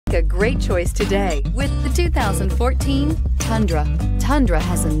Make a great choice today with the 2014 Tundra. Tundra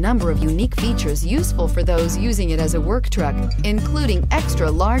has a number of unique features useful for those using it as a work truck, including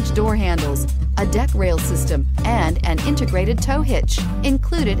extra large door handles, a deck rail system, and an integrated tow hitch.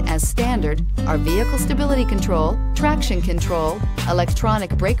 Included as standard are vehicle stability control, traction control,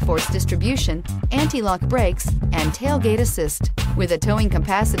 electronic brake force distribution, anti-lock brakes, and tailgate assist. With a towing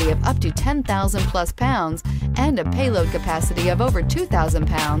capacity of up to 10,000 plus pounds and a payload capacity of over 2,000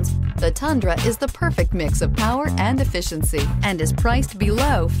 pounds, the Tundra is the perfect mix of power and efficiency and is priced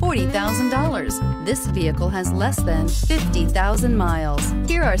below $40,000. This vehicle has less than 50,000 miles.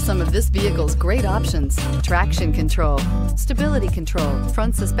 Here are some of this vehicle's great options: traction control, stability control,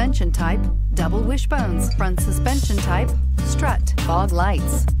 front suspension type, double wishbones, front suspension type, strut, fog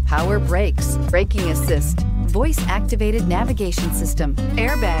lights, power brakes, braking assist, voice-activated navigation system,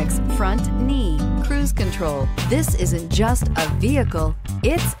 airbags, front knee, cruise control. This isn't just a vehicle,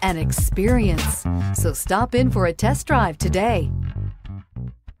 it's an experience. So stop in for a test drive today.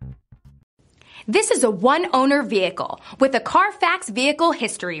 This is a one-owner vehicle with a Carfax Vehicle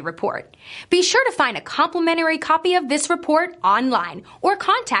History Report. Be sure to find a complimentary copy of this report online or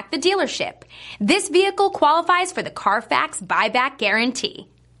contact the dealership. This vehicle qualifies for the Carfax Buyback Guarantee.